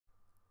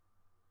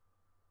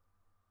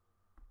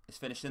It's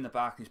finished in the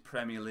Barclays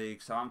Premier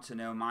League. Southampton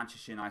 0,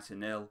 Manchester United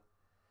 0.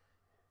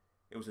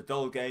 It was a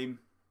dull game.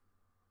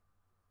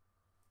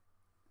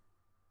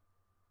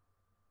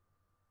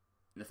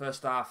 In the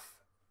first half,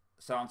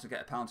 Southampton get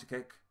a penalty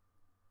kick.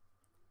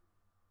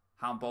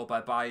 Handball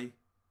by Bailly.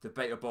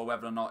 Debatable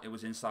whether or not it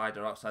was inside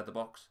or outside the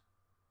box.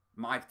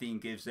 Mike Dean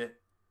gives it.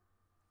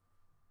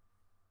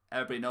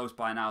 Everybody knows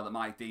by now that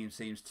Mike Dean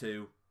seems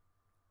to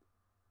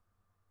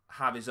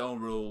have his own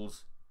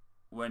rules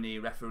when he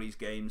referees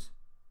games,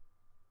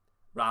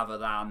 rather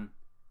than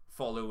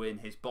following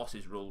his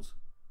boss's rules.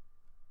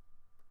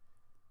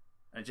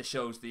 And it just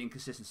shows the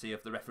inconsistency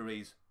of the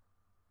referees.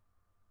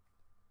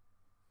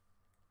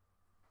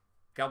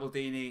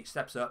 Gabaldini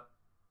steps up,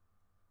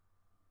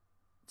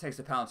 takes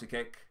the penalty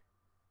kick.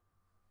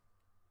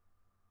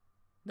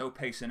 No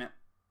pace in it.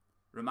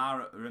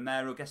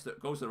 Romero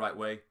goes the right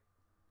way.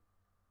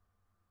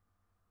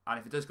 And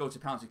if it does go to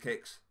penalty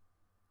kicks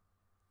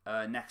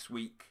next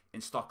week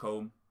in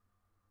Stockholm,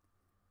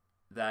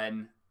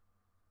 then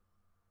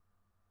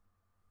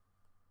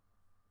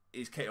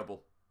he's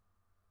capable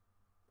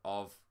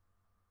of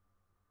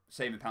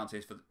saving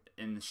penalties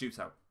in the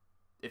shootout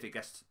if it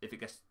gets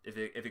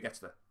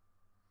there.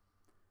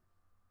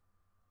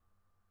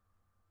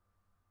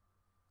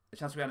 The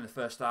chance we had in the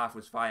first half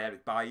was via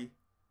Eric Bailly.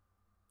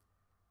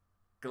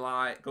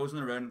 Goes on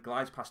the run,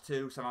 glides past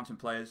two Southampton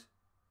players.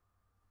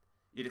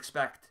 You'd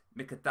expect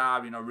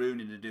Mkhitaryan or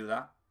Rooney to do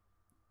that,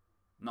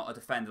 not a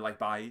defender like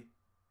Bailly.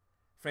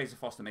 Fraser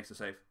Foster makes the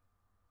save.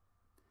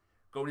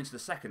 Going into the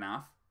second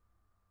half,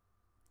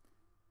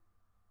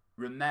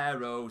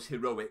 Romero's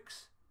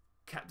heroics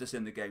kept us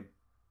in the game.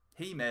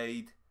 He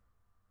made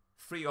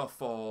 3 or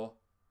 4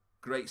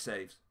 great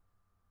saves,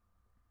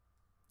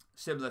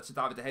 similar to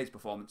David De Gea's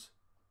performance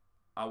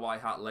at White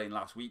Hart Lane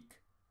last week.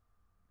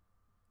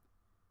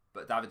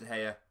 But David De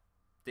Gea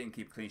didn't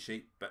keep a clean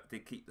sheet, but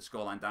did keep the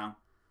scoreline down.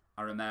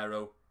 And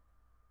Romero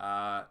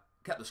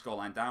kept the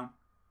scoreline down.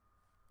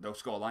 No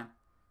scoreline.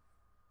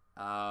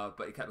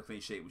 But he kept a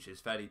clean sheet, which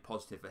is very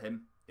positive for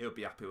him. He'll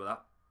be happy with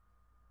that.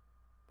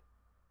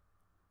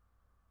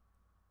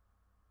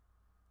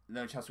 The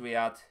only chance we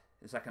had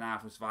in the second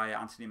half was via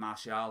Anthony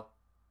Martial.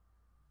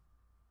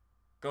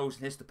 Goes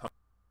and hits the post.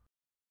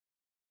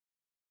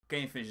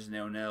 Game finishes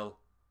 0-0.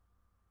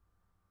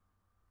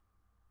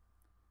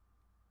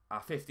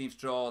 Our 15th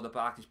draw of the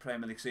Barclays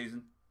Premier League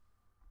season.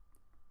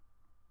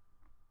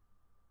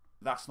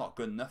 That's not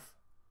good enough.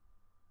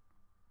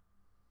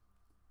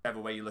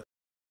 Whichever way you look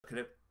at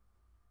it.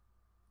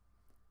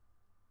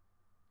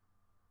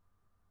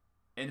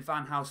 In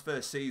Van Gaal's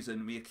first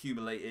season, we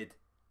accumulated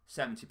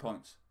 70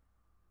 points.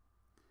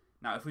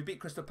 Now, if we beat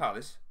Crystal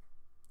Palace,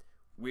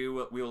 we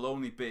will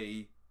only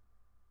be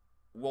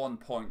 1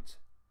 point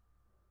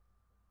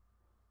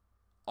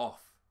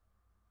off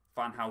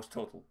Van Gaal's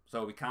total.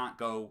 So we can't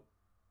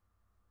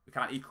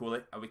equal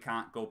it, and we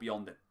can't go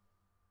beyond it.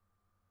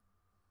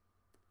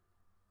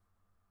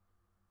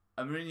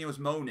 And Mourinho was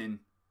moaning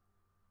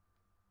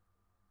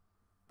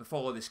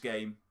before this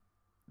game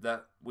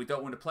that we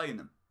don't want to play in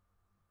them.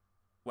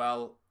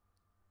 Well,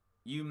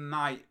 you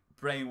might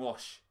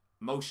brainwash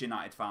most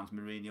United fans,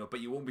 Mourinho,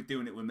 but you won't be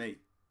doing it with me.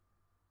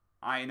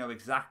 I know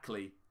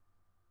exactly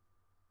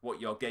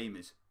what your game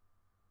is.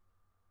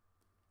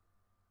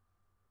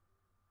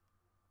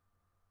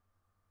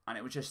 And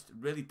it was just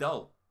really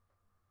dull.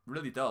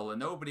 Really dull. And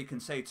nobody can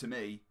say to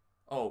me,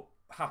 oh,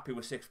 happy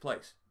with 6th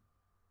place.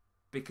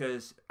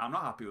 Because I'm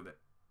not happy with it.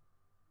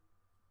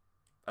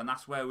 And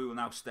that's where we will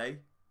now stay.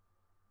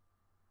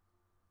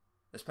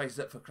 This place is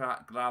up for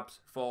grabs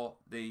for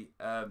the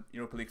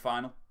Europa League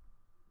final,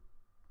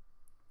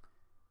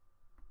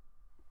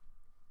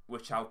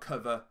 which I'll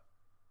cover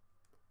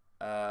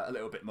a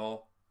little bit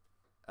more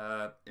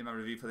in my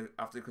review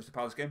after the Crystal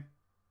Palace game.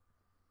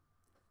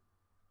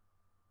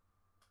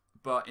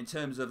 But in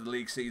terms of the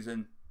league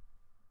season,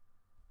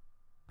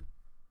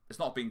 it's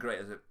not been great,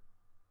 has it?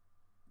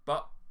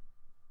 But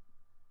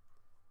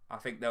I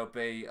think there'll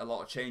be a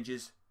lot of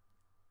changes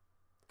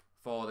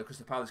for the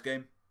Crystal Palace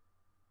game.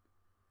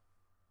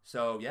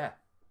 So yeah,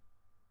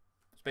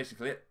 that's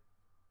basically it.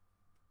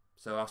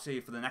 So I'll see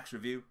you for the next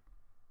review,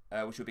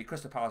 which will be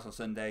Crystal Palace on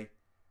Sunday.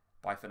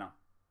 Bye for now.